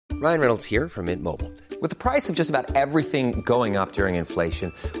Ryan Reynolds here from Mint Mobile. With the price of just about everything going up during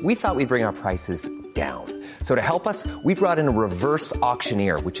inflation, we thought we'd bring our prices down. So to help us, we brought in a reverse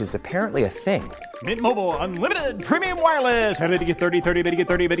auctioneer, which is apparently a thing. Mint Mobile Unlimited Premium Wireless. How to get 30, 30, bit to get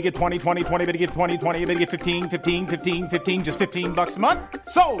 30, bit to get 20, 20, 20, bit to get 20, 20, bit to get 15, 15, 15, 15, just $15 a month?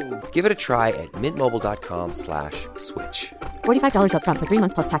 Sold! Give it a try at mintmobile.com/switch. $45 up front for 3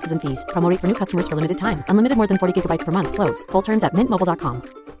 months plus taxes and fees. Promo rate for new customers for limited time. Unlimited more than 40 gigabytes per month. Slows full terms at mintmobile.com.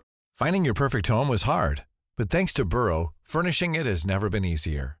 Finding your perfect home was hard, but thanks to Burrow, furnishing it has never been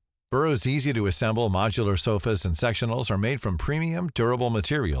easier. Burrow's easy-to-assemble modular sofas and sectionals are made from premium, durable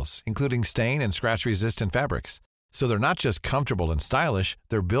materials, including stain and scratch-resistant fabrics. So they're not just comfortable and stylish,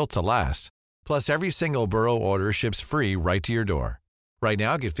 they're built to last. Plus, every single Burrow order ships free right to your door. Right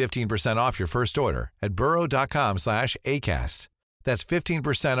now, get 15% off your first order at burrow.com/ACAST. That's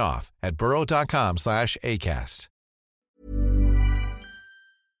 15% off at burrow.com/ACAST.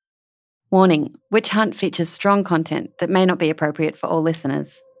 Warning, Witch Hunt features strong content that may not be appropriate for all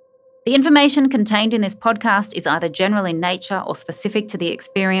listeners. The information contained in this podcast is either general in nature or specific to the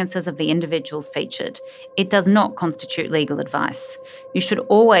experiences of the individuals featured. It does not constitute legal advice. You should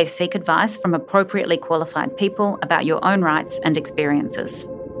always seek advice from appropriately qualified people about your own rights and experiences.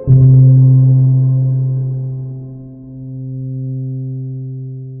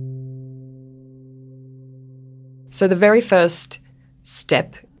 So the very first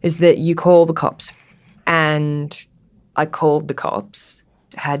step is that you call the cops. And I called the cops,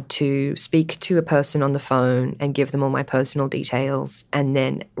 had to speak to a person on the phone and give them all my personal details and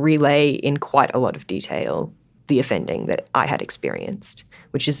then relay in quite a lot of detail the offending that I had experienced,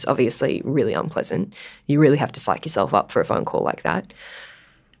 which is obviously really unpleasant. You really have to psych yourself up for a phone call like that.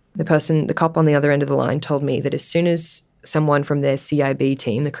 The cop on the other end of the line told me that as soon as someone from their CIB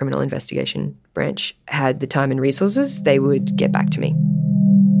team, the Criminal Investigation Branch, had the time and resources, they would get back to me.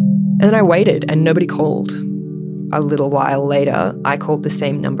 And then I waited and nobody called. A little while later, I called the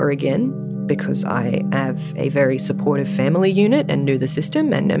same number again because I have a very supportive family unit and knew the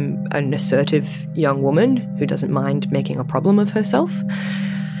system and am an assertive young woman who doesn't mind making a problem of herself.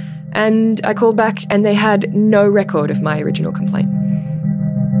 And I called back and they had no record of my original complaint.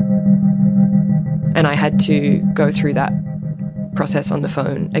 And I had to go through that process on the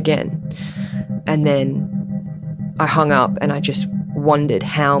phone again. And then I hung up and I just wondered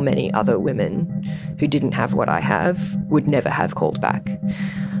how many other women who didn't have what I have would never have called back.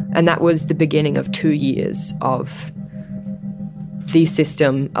 And that was the beginning of 2 years of the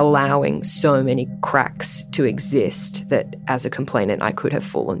system allowing so many cracks to exist that as a complainant I could have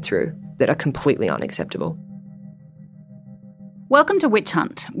fallen through that are completely unacceptable. Welcome to Witch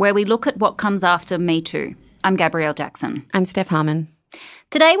Hunt, where we look at what comes after Me Too. I'm Gabrielle Jackson. I'm Steph Harmon.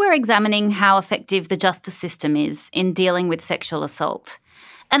 Today we're examining how effective the justice system is in dealing with sexual assault.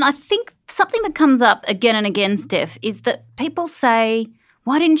 And I think something that comes up again and again, Steph, is that people say,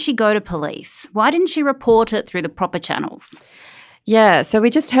 why didn't she go to police? Why didn't she report it through the proper channels? Yeah, so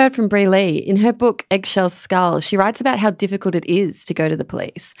we just heard from Bree Lee. In her book, Eggshell Skull, she writes about how difficult it is to go to the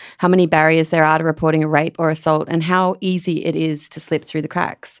police, how many barriers there are to reporting a rape or assault, and how easy it is to slip through the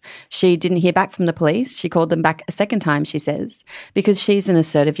cracks. She didn't hear back from the police. She called them back a second time, she says, because she's an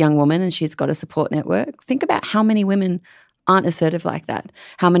assertive young woman and she's got a support network. Think about how many women aren't assertive like that.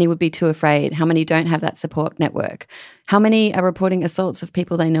 How many would be too afraid? How many don't have that support network? How many are reporting assaults of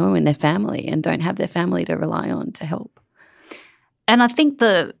people they know in their family and don't have their family to rely on to help? And I think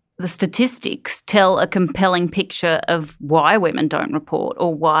the statistics tell a compelling picture of why women don't report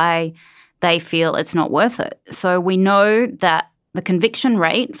or why they feel it's not worth it. So we know that the conviction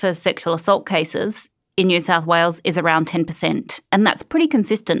rate for sexual assault cases in New South Wales is around 10%, and that's pretty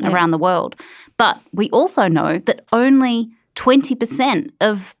consistent around the world. But we also know that only 20%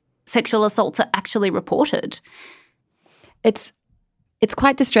 of sexual assaults are actually reported. It's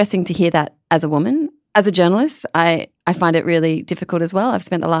quite distressing to hear that as a woman. As a journalist, I find it really difficult as well. I've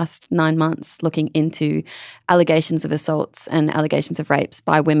spent the last 9 months looking into allegations of assaults and allegations of rapes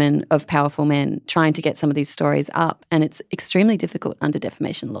by women of powerful men, trying to get some of these stories up, and it's extremely difficult under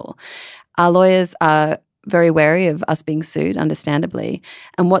defamation law. Our lawyers are very wary of us being sued, understandably,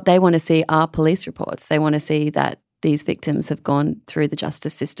 and what they want to see are police reports. They want to see that these victims have gone through the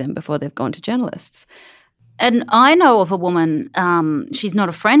justice system before they've gone to journalists. And I know of a woman, she's not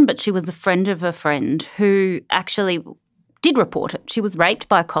a friend, but she was the friend of a friend who actually did report it. She was raped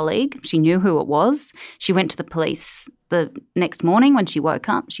by a colleague. She knew who it was. She went to the police the next morning when she woke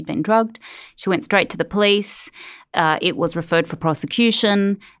up. She'd been drugged. She went straight to the police. It was referred for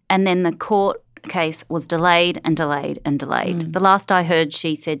prosecution. And then the court case was delayed and delayed and delayed. The last I heard,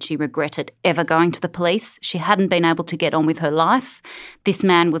 she said she regretted ever going to the police. She hadn't been able to get on with her life. This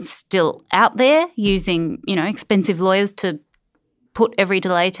man was still out there using, expensive lawyers to put every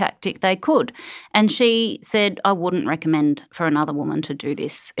delay tactic they could. And she said, I wouldn't recommend for another woman to do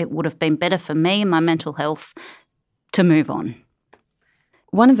this. It would have been better for me and my mental health to move on.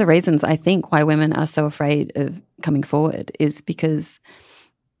 One of the reasons I think why women are so afraid of coming forward is because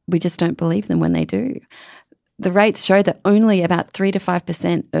we just don't believe them when they do. The rates show that only about 3 to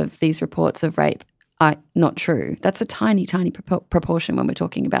 5% of these reports of rape are not true. That's a tiny, tiny proportion when we're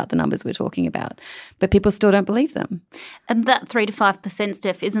talking about the numbers we're talking about. But people still don't believe them. And that 3 to 5%,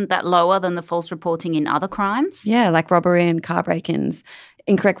 Steph, isn't that lower than the false reporting in other crimes? Yeah, like robbery and car break-ins.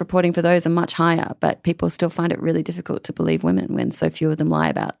 Incorrect reporting for those are much higher, but people still find it really difficult to believe women when so few of them lie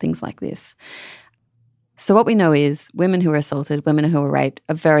about things like this. So what we know is women who are assaulted, women who are raped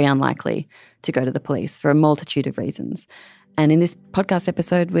are very unlikely to go to the police for a multitude of reasons. And in this podcast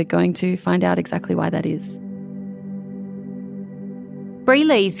episode, we're going to find out exactly why that is. Bree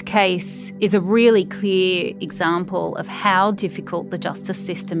Lee's case is a really clear example of how difficult the justice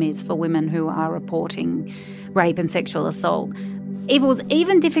system is for women who are reporting rape and sexual assault. It was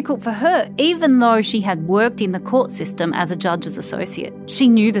even difficult for her, even though she had worked in the court system as a judge's associate. She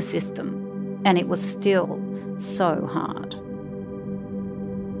knew the system. And it was still so hard.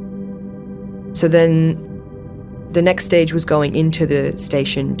 So then the next stage was going into the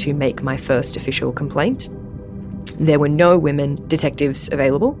station to make my first official complaint. There were no women detectives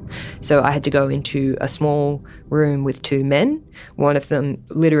available, so I had to go into a small room with 2 men. One of them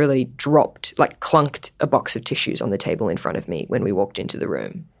literally clunked a box of tissues on the table in front of me when we walked into the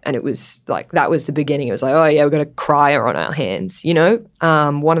room. And it was like, that was the beginning. It was like, oh yeah, we're going to cry on our hands,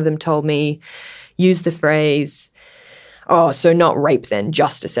 One of them told me, use the phrase, oh, so not rape then,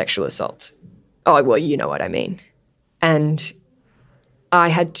 just a sexual assault. Oh, well, you know what I mean. And I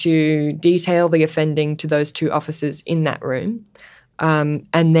had to detail the offending to those 2 officers in that room.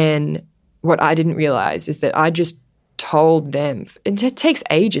 And then what I didn't realise is that I just told them, it takes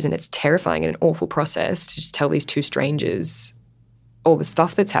ages and it's terrifying and an awful process to just tell these 2 strangers all the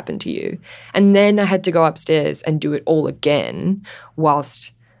stuff that's happened to you. And then I had to go upstairs and do it all again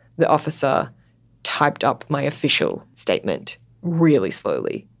whilst the officer typed up my official statement really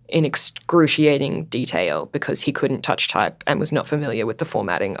slowly in excruciating detail because he couldn't touch type and was not familiar with the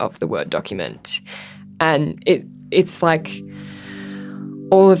formatting of the Word document. And it's like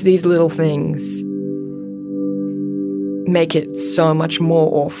all of these little things make it so much more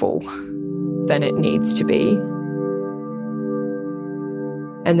awful than it needs to be.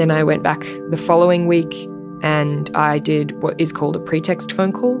 And then I went back the following week and I did what is called a pretext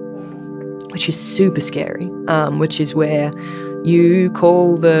phone call, which is super scary, which is where you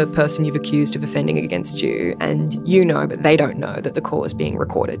call the person you've accused of offending against you and you know, but they don't know that the call is being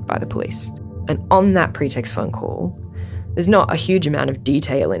recorded by the police. And on that pretext phone call, there's not a huge amount of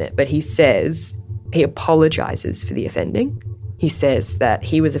detail in it, but he apologises for the offending. He says that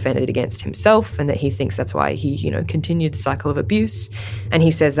he was offended against himself and that he thinks that's why he, continued the cycle of abuse. And he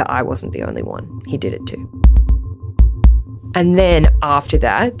says that I wasn't the only one. He did it too. And then after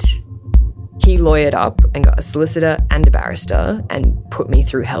that, he lawyered up and got a solicitor and a barrister and put me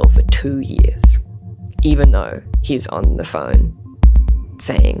through hell for 2 years, even though he's on the phone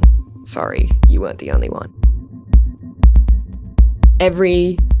saying, sorry, you weren't the only one.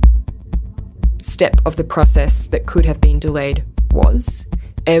 Every step of the process that could have been delayed was.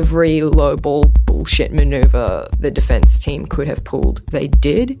 Every lowball bullshit maneuver the defence team could have pulled, they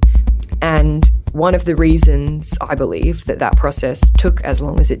did. And one of the reasons I believe that process took as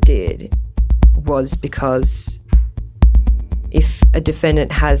long as it did was because if a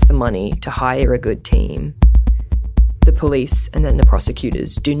defendant has the money to hire a good team, the police and then the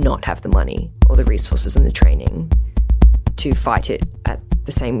prosecutors do not have the money or the resources and the training to fight it at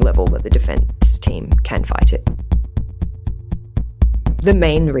the same level that the defence team can fight it. The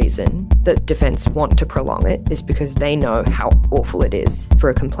main reason that defence want to prolong it is because they know how awful it is for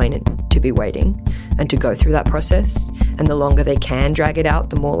a complainant to be waiting and to go through that process. And the longer they can drag it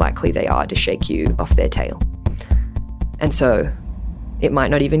out, the more likely they are to shake you off their tail. And so it might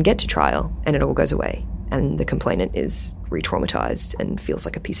not even get to trial and it all goes away. And the complainant is re-traumatized and feels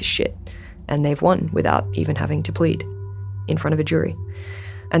like a piece of shit. And they've won without even having to plead in front of a jury.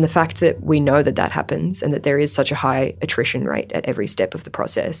 And the fact that we know that happens and that there is such a high attrition rate at every step of the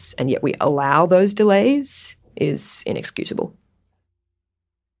process, and yet we allow those delays, is inexcusable.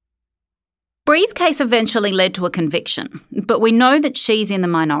 Bree's case eventually led to a conviction, but we know that she's in the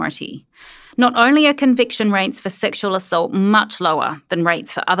minority. Not only are conviction rates for sexual assault much lower than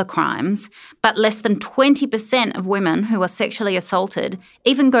rates for other crimes, but less than 20% of women who are sexually assaulted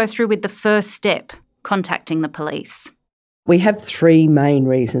even go through with the first step, contacting the police. We have three main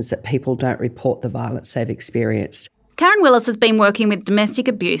reasons that people don't report the violence they've experienced. Karen Willis has been working with domestic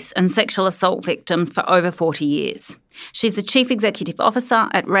abuse and sexual assault victims for over 40 years. She's the Chief Executive Officer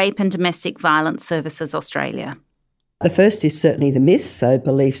at Rape and Domestic Violence Services Australia. The first is certainly the myth, so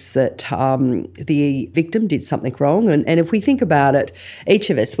beliefs that the victim did something wrong. And if we think about it,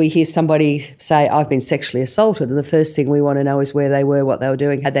 each of us, we hear somebody say, I've been sexually assaulted, and the first thing we want to know is where they were, what they were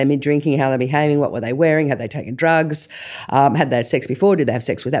doing, had they been drinking, how they were behaving, what were they wearing, had they taken drugs, had they had sex before, did they have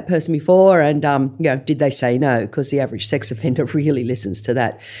sex with that person before, and did they say no? Because the average sex offender really listens to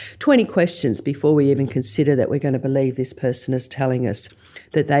that. 20 questions before we even consider that we're going to believe this person is telling us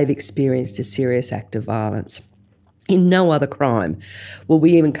that they've experienced a serious act of violence. In no other crime will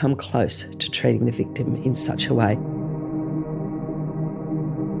we even come close to treating the victim in such a way.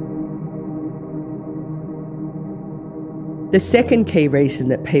 The second key reason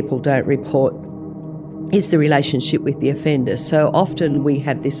that people don't report is the relationship with the offender. So often we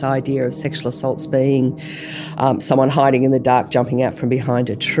have this idea of sexual assaults being someone hiding in the dark, jumping out from behind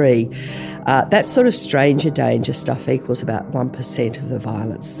a tree. That sort of stranger danger stuff equals about 1% of the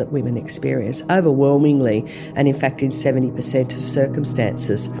violence that women experience. Overwhelmingly, and in fact in 70% of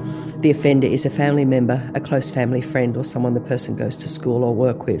circumstances, the offender is a family member, a close family friend, or someone the person goes to school or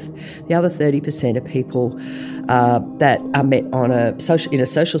work with. The other 30% are people that are met in a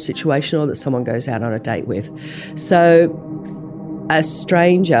social situation or that someone goes out on a date with. So a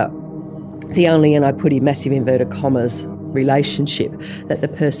stranger, the only, and I put in massive inverted commas, relationship that the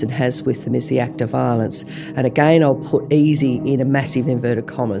person has with them is the act of violence. And again, I'll put easy in a massive inverted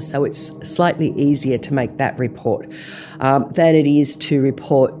commas. So it's slightly easier to make that report than it is to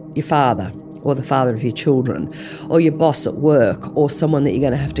report your father or the father of your children or your boss at work or someone that you're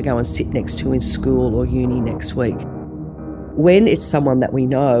going to have to go and sit next to in school or uni next week. When it's someone that we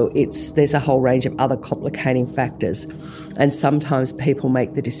know, there's a whole range of other complicating factors. And sometimes people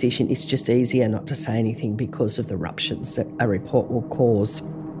make the decision it's just easier not to say anything because of the ruptions that a report will cause.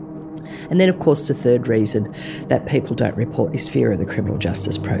 And then, of course, the third reason that people don't report is fear of the criminal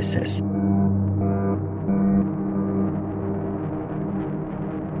justice process.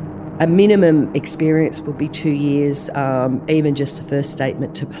 A minimum experience would be 2 years, even just the first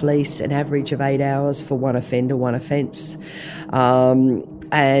statement to police, an average of 8 hours for one offender, one offence.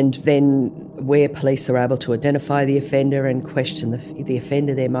 And then where police are able to identify the offender and question the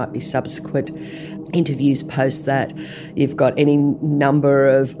offender, there might be subsequent interviews post that. You've got any number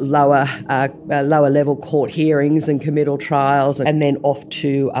of lower level court hearings and committal trials, and then off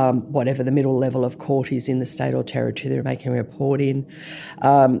to whatever the middle level of court is in the state or territory they're making a report in.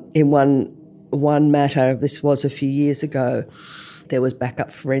 In one matter, this was a few years ago, there was backup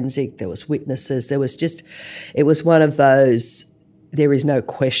forensic, there was witnesses, it was one of those, there is no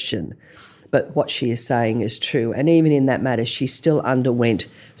question, but what she is saying is true. And even in that matter, she still underwent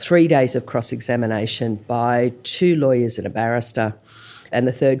 3 days of cross-examination by 2 lawyers and a barrister. And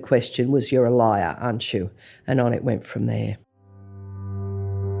the third question was, you're a liar, aren't you? And on it went from there.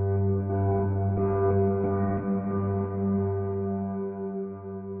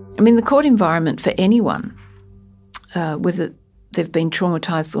 I mean, the court environment for anyone, whether they've been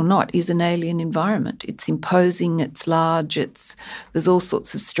traumatised or not, is an alien environment. It's imposing, it's large, there's all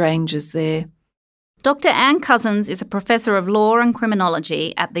sorts of strangers there. Dr. Anne Cousins is a professor of law and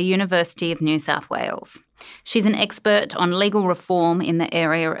criminology at the University of New South Wales. She's an expert on legal reform in the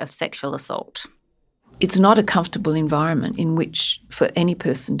area of sexual assault. It's not a comfortable environment in which for any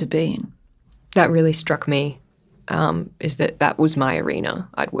person to be in. That really struck me. Is that was my arena.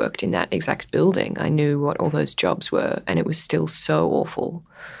 I'd worked in that exact building. I knew what all those jobs were, and it was still so awful,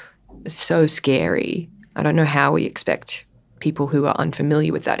 so scary. I don't know how we expect people who are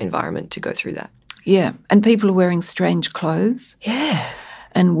unfamiliar with that environment to go through that. Yeah, and people are wearing strange clothes. Yeah.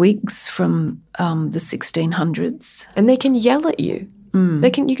 And wigs from the 1600s. And they can yell at you.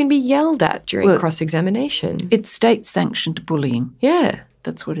 You can be yelled at during cross-examination. It's state-sanctioned bullying. Yeah.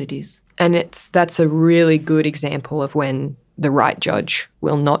 That's what it is. And that's a really good example of when the right judge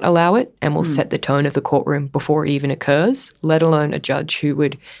will not allow it and will set the tone of the courtroom before it even occurs, let alone a judge who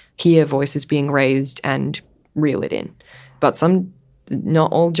would hear voices being raised and reel it in. But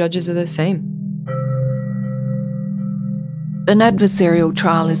not all judges are the same. An adversarial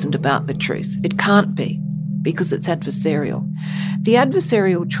trial isn't about the truth. It can't be, because it's adversarial. The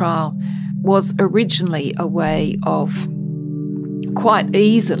adversarial trial was originally a way of quite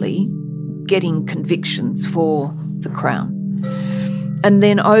easily getting convictions for the Crown. And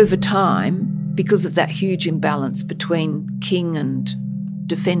then over time, because of that huge imbalance between king and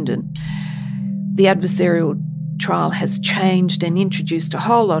defendant, the adversarial trial has changed and introduced a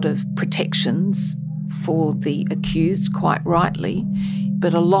whole lot of protections for the accused, quite rightly,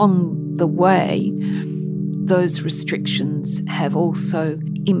 but along the way, those restrictions have also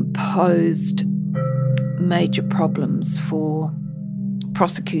imposed major problems for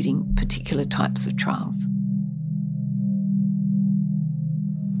prosecuting particular types of trials.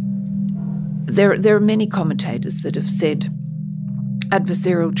 There are many commentators that have said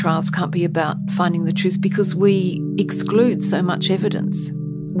adversarial trials can't be about finding the truth because we exclude so much evidence.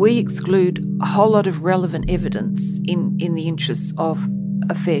 We exclude a whole lot of relevant evidence in the interests of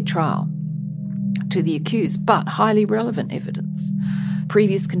a fair trial to the accused, but highly relevant evidence.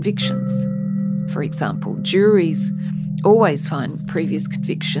 Previous convictions, for example. Juries always find previous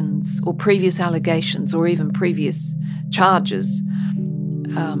convictions or previous allegations or even previous charges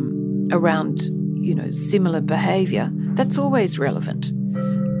around, similar behaviour. That's always relevant,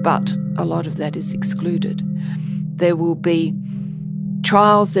 but a lot of that is excluded. There will be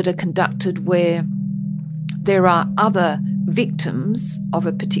trials that are conducted where there are other victims of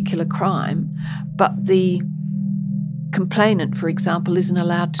a particular crime, but the complainant, for example, isn't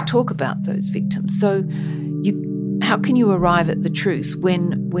allowed to talk about those victims. So how can you arrive at the truth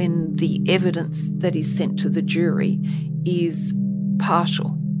when the evidence that is sent to the jury is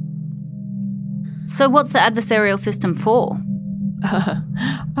partial? So what's the adversarial system for?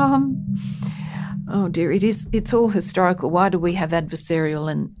 Oh dear, it's all historical. Why do we have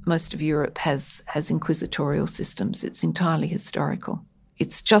adversarial and most of Europe has inquisitorial systems? It's entirely historical.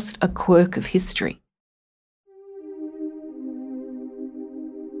 It's just a quirk of history.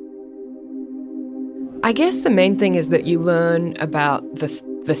 I guess the main thing is that you learn about the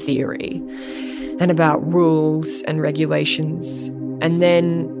theory and about rules and regulations, and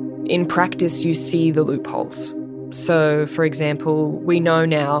then in practice you see the loopholes. So, for example, we know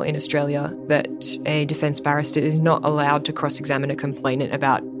now in Australia that a defence barrister is not allowed to cross-examine a complainant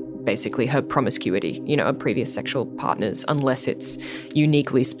about basically her promiscuity, of previous sexual partners, unless it's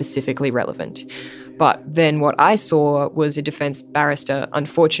uniquely, specifically relevant. But then what I saw was a defence barrister,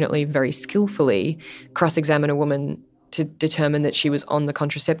 unfortunately very skillfully, cross-examine a woman to determine that she was on the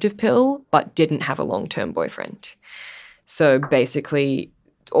contraceptive pill but didn't have a long-term boyfriend. So basically,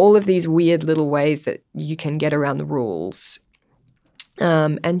 all of these weird little ways that you can get around the rules,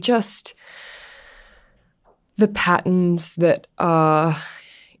 and just the patterns that are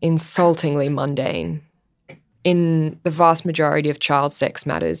insultingly mundane. In the vast majority of child sex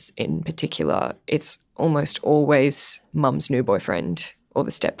matters in particular, it's almost always mum's new boyfriend or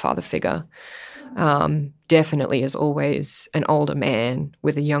the stepfather figure. Definitely is always an older man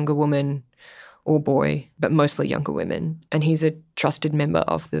with a younger woman or boy, but mostly younger women, and he's a trusted member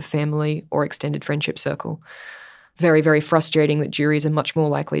of the family or extended friendship circle. Very, very frustrating that juries are much more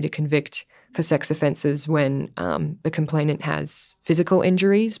likely to convict for sex offences when the complainant has physical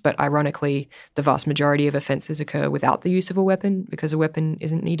injuries, but ironically, the vast majority of offences occur without the use of a weapon because a weapon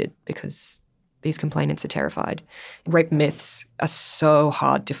isn't needed because these complainants are terrified. Rape myths are so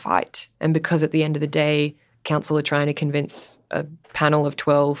hard to fight, and because at the end of the day, counsel are trying to convince a panel of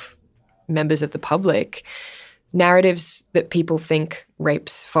 12 members of the public, narratives that people think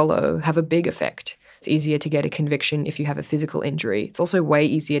rapes follow have a big effect. It's easier to get a conviction if you have a physical injury. It's also way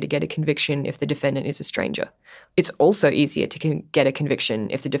easier to get a conviction if the defendant is a stranger. It's also easier to get a conviction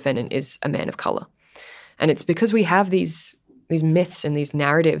if the defendant is a man of colour. And it's because we have these myths and these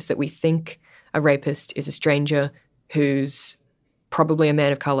narratives that we think a rapist is a stranger who's probably a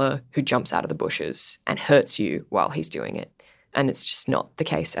man of colour who jumps out of the bushes and hurts you while he's doing it. And it's just not the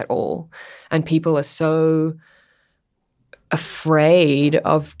case at all. And people are so afraid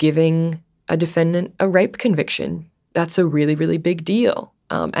of giving a defendant a rape conviction. That's a really, really big deal.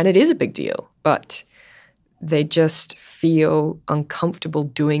 And it is a big deal, but they just feel uncomfortable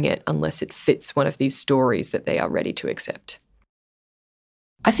doing it unless it fits one of these stories that they are ready to accept.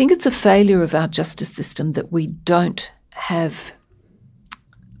 I think it's a failure of our justice system that we don't have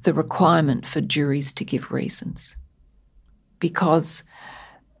the requirement for juries to give reasons, because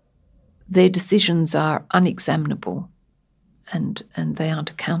their decisions are unexaminable and they aren't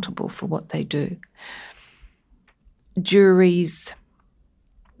accountable for what they do. Juries,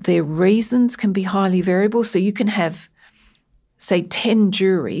 their reasons can be highly variable. So you can have, say, 10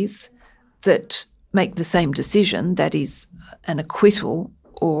 juries that make the same decision, that is an acquittal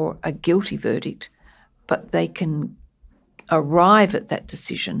or a guilty verdict, but they can arrive at that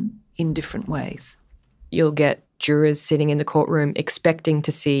decision in different ways. You'll get jurors sitting in the courtroom expecting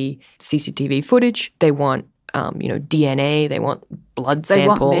to see CCTV footage. They want DNA, they want blood They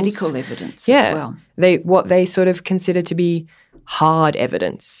samples. want medical evidence as well. What they sort of consider to be hard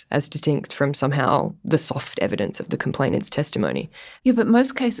evidence as distinct from somehow the soft evidence of the complainant's testimony. Yeah, but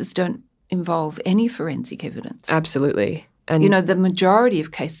most cases don't involve any forensic evidence. Absolutely. And the majority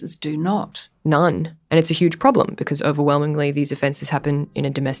of cases do not. None. And it's a huge problem because overwhelmingly these offences happen in a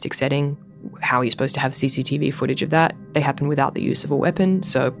domestic setting. How are you supposed to have CCTV footage of that? They happen without the use of a weapon,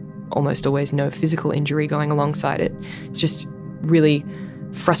 so almost always no physical injury going alongside it. It's just really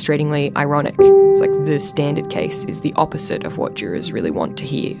frustratingly ironic. It's like the standard case is the opposite of what jurors really want to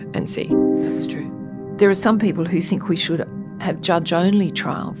hear and see. That's true. There are some people who think we should have judge-only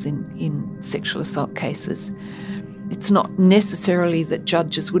trials in sexual assault cases. It's not necessarily that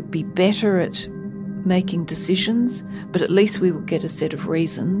judges would be better at making decisions, but at least we will get a set of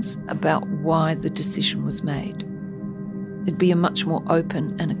reasons about why the decision was made. It'd be a much more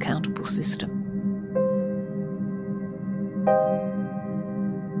open and accountable system.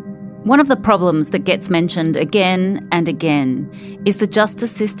 One of the problems that gets mentioned again and again is the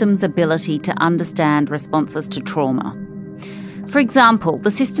justice system's ability to understand responses to trauma. For example,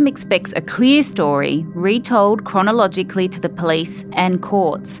 the system expects a clear story retold chronologically to the police and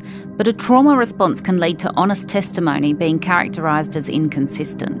courts, but a trauma response can lead to honest testimony being characterised as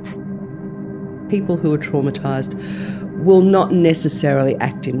inconsistent. People who are traumatised will not necessarily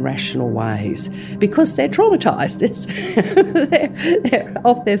act in rational ways because they're traumatised. They're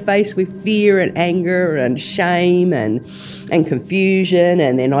off their face with fear and anger and shame and confusion,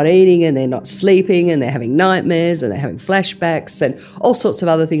 and they're not eating and they're not sleeping and they're having nightmares and they're having flashbacks and all sorts of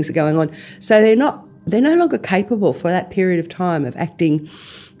other things are going on. So they're no longer capable for that period of time of acting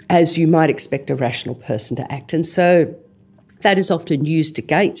as you might expect a rational person to act. And so that is often used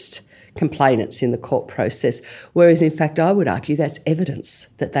against complainants in the court process, whereas in fact I would argue that's evidence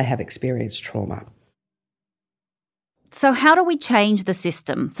that they have experienced trauma. So how do we change the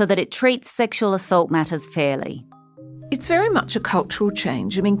system so that it treats sexual assault matters fairly? It's very much a cultural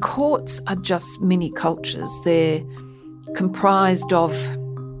change. I mean, courts are just mini cultures. They're comprised of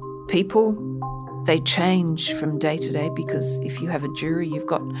people. They change from day to day because if you have a jury, you've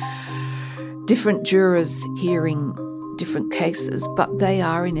got different jurors hearing different cases, but they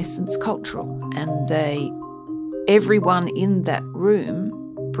are in essence cultural, and everyone in that room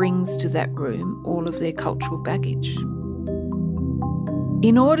brings to that room all of their cultural baggage.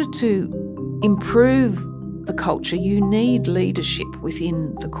 In order to improve the culture, you need leadership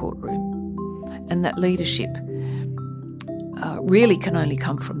within the courtroom, and that leadership really can only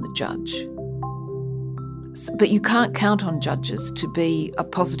come from the judge. But you can't count on judges to be a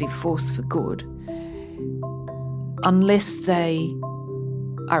positive force for good unless they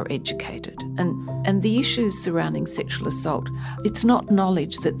are educated. And the issues surrounding sexual assault, it's not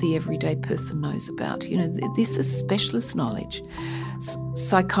knowledge that the everyday person knows about. This is specialist knowledge.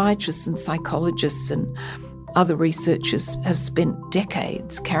 Psychiatrists and psychologists and other researchers have spent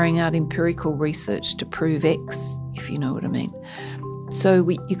decades carrying out empirical research to prove X, if you know what I mean. So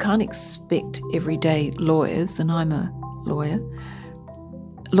you can't expect everyday lawyers, and I'm a lawyer,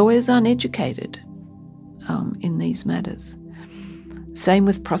 lawyers aren't educated in these matters. Same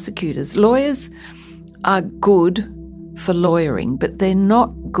with prosecutors. Lawyers are good for lawyering, but they're not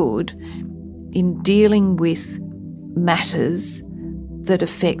good in dealing with matters that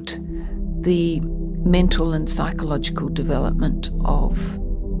affect the mental and psychological development of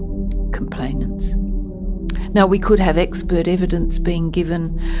complainants. Now, we could have expert evidence being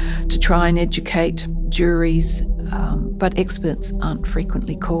given to try and educate juries, but experts aren't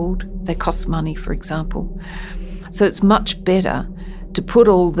frequently called. They cost money, for example. So it's much better to put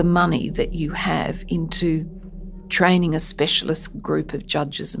all the money that you have into training a specialist group of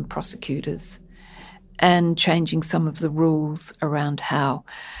judges and prosecutors and changing some of the rules around how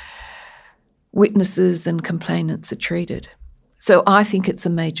witnesses and complainants are treated. So I think it's a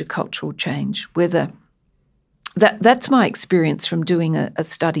major cultural change. That's my experience from doing a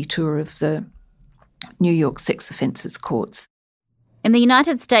study tour of the New York sex offences courts. In the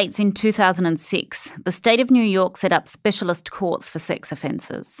United States in 2006, the state of New York set up specialist courts for sex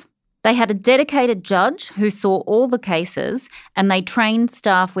offences. They had a dedicated judge who saw all the cases, and they trained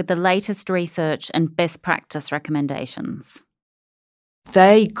staff with the latest research and best practice recommendations.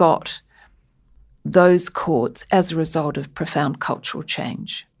 They got those courts as a result of profound cultural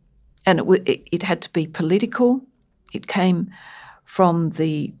change. And it had to be political. It came from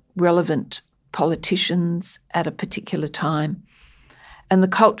the relevant politicians at a particular time. And the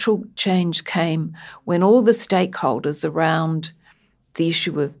cultural change came when all the stakeholders around the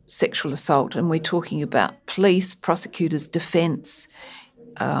issue of sexual assault, and we're talking about police, prosecutors, defence,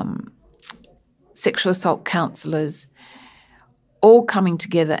 sexual assault counsellors, all coming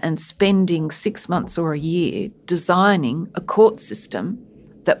together and spending 6 months or a year designing a court system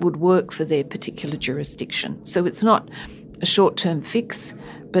that would work for their particular jurisdiction. So it's not a short-term fix,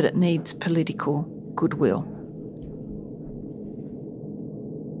 but it needs political goodwill.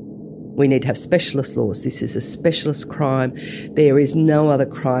 We need to have specialist laws. This is a specialist crime. There is no other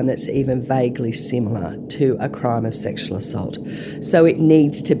crime that's even vaguely similar to a crime of sexual assault. So we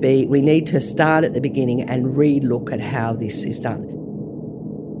need to start at the beginning and re-look at how this is done.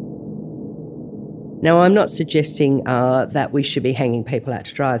 Now, I'm not suggesting that we should be hanging people out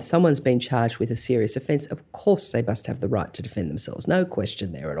to dry. If someone's been charged with a serious offence, of course they must have the right to defend themselves. No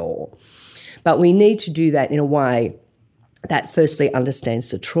question there at all. But we need to do that in a way that firstly understands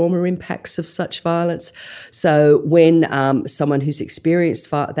the trauma impacts of such violence. So when someone who's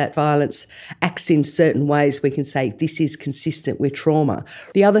experienced that violence acts in certain ways, we can say this is consistent with trauma.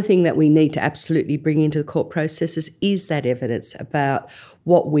 The other thing that we need to absolutely bring into the court processes is that evidence about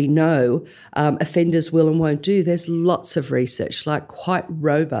what we know offenders will and won't do. There's lots of research, like quite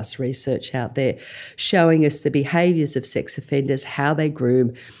robust research out there, showing us the behaviours of sex offenders, how they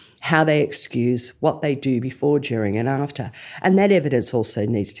groom, how they excuse, what they do before, during and after. And that evidence also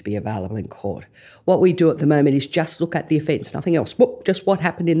needs to be available in court. What we do at the moment is just look at the offence, nothing else. Just what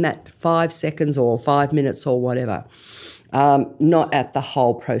happened in that 5 seconds or 5 minutes or whatever, not at the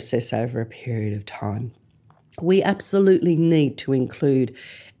whole process over a period of time. We absolutely need to include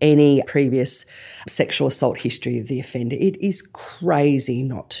any previous sexual assault history of the offender. It is crazy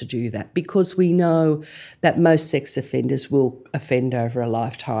not to do that because we know that most sex offenders will offend over a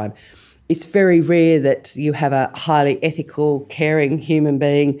lifetime. It's very rare that you have a highly ethical, caring human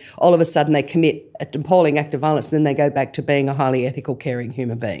being, all of a sudden they commit an appalling act of violence and then they go back to being a highly ethical, caring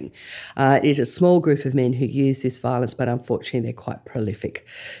human being. It is a small group of men who use this violence, but unfortunately they're quite prolific.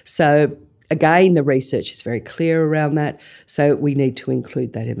 So again, the research is very clear around that, so we need to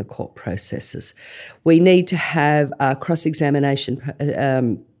include that in the court processes. We need to have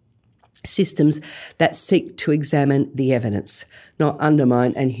cross-examination systems that seek to examine the evidence, not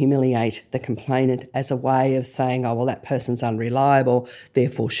undermine and humiliate the complainant as a way of saying, oh, well, that person's unreliable,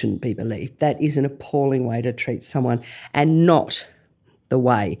 therefore shouldn't be believed. That is an appalling way to treat someone and not the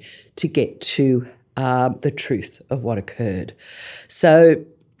way to get to the truth of what occurred. So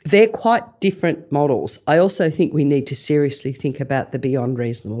they're quite different models. I also think we need to seriously think about the beyond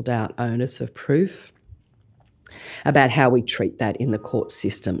reasonable doubt onus of proof, about how we treat that in the court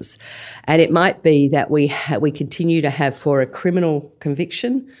systems. And it might be that we continue to have for a criminal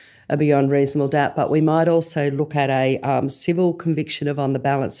conviction a beyond reasonable doubt, but we might also look at a civil conviction of on the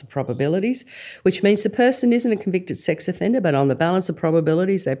balance of probabilities, which means the person isn't a convicted sex offender, but on the balance of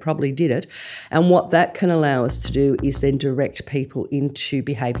probabilities, they probably did it. And what that can allow us to do is then direct people into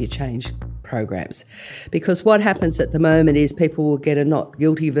behaviour change programs. Because what happens at the moment is people will get a not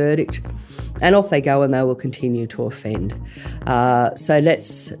guilty verdict and off they go and they will continue to offend. So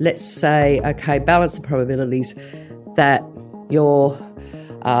let's say, okay, balance of probabilities that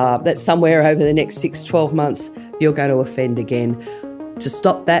that somewhere over the next 6-12 months you're going to offend again. To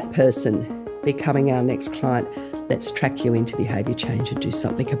stop that person becoming our next client, let's track you into behaviour change and do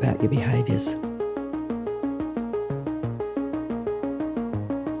something about your behaviours.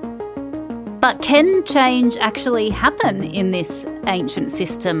 But can change actually happen in this ancient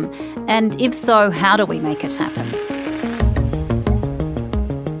system? And if so, how do we make it happen?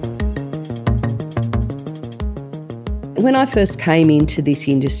 When I first came into this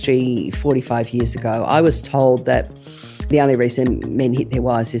industry 45 years ago, I was told that the only reason men hit their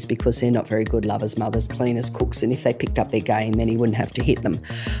wives is because they're not very good lovers, mothers, cleaners, cooks, and if they picked up their game, then he wouldn't have to hit them.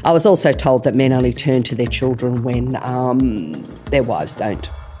 I was also told that men only turn to their children when their wives don't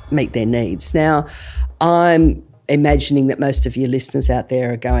meet their needs. Now, I'm imagining that most of your listeners out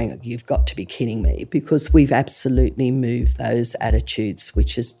there are going, you've got to be kidding me, because we've absolutely moved those attitudes,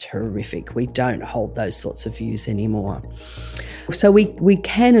 which is terrific. We don't hold those sorts of views anymore. So we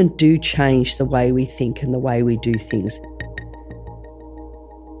can and do change the way we think and the way we do things.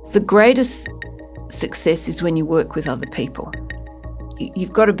 The greatest success is when you work with other people.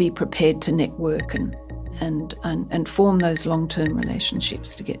 You've got to be prepared to network and form those long-term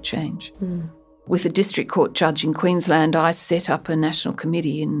relationships to get change. Mm. With a district court judge in Queensland, I set up a national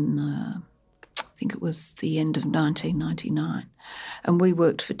committee in, I think it was the end of 1999, and we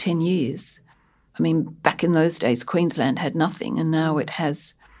worked for 10 years. I mean, back in those days, Queensland had nothing, and now it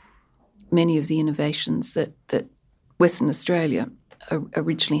has many of the innovations that Western Australia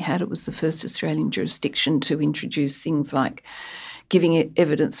originally had. It was the first Australian jurisdiction to introduce things like giving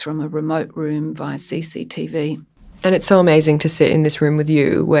evidence from a remote room via CCTV. And it's so amazing to sit in this room with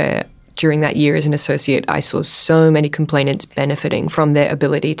you where during that year as an associate, I saw so many complainants benefiting from their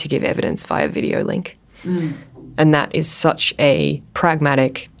ability to give evidence via video link. And that is such a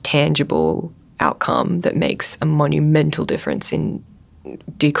pragmatic, tangible outcome that makes a monumental difference in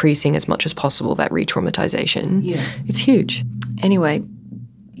decreasing as much as possible that re-traumatization. Yeah. It's huge. Anyway,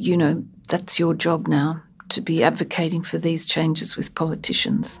 you know, that's your job now, to be advocating for these changes with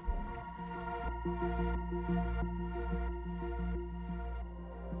politicians.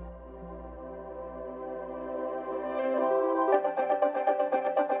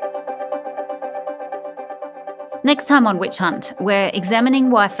 Next time on Witch Hunt, we're examining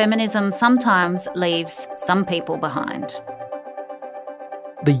why feminism sometimes leaves some people behind.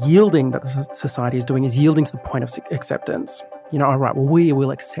 The yielding that the society is doing is yielding to the point of acceptance. You know, all right, well, we will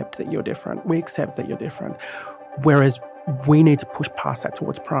accept that you're different. We accept that you're different. Whereas we need to push past that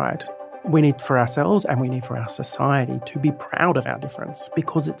towards pride. We need for ourselves and we need for our society to be proud of our difference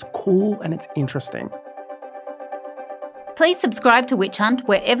because it's cool and it's interesting. Please subscribe to Witch Hunt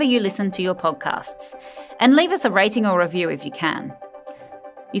wherever you listen to your podcasts and leave us a rating or review if you can.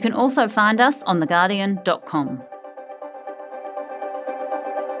 You can also find us on theguardian.com.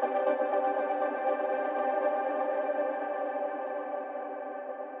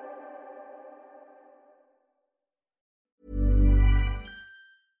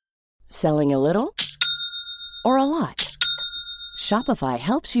 Selling a little or a lot? Shopify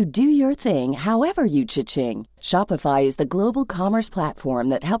helps you do your thing however you cha-ching. Shopify is the global commerce platform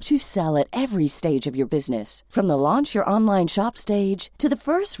that helps you sell at every stage of your business. From the launch your online shop stage to the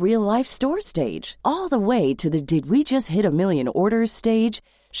first real-life store stage, all the way to the did we just hit a million orders stage.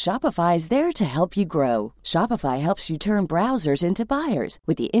 Shopify is there to help you grow. Shopify helps you turn browsers into buyers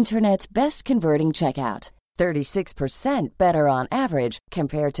with the internet's best converting checkout. 36% better on average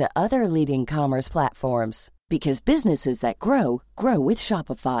compared to other leading commerce platforms. Because businesses that grow, grow with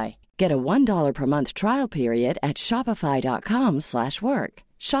Shopify. Get a $1 per month trial period at shopify.com/work.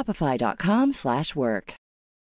 Shopify.com/work.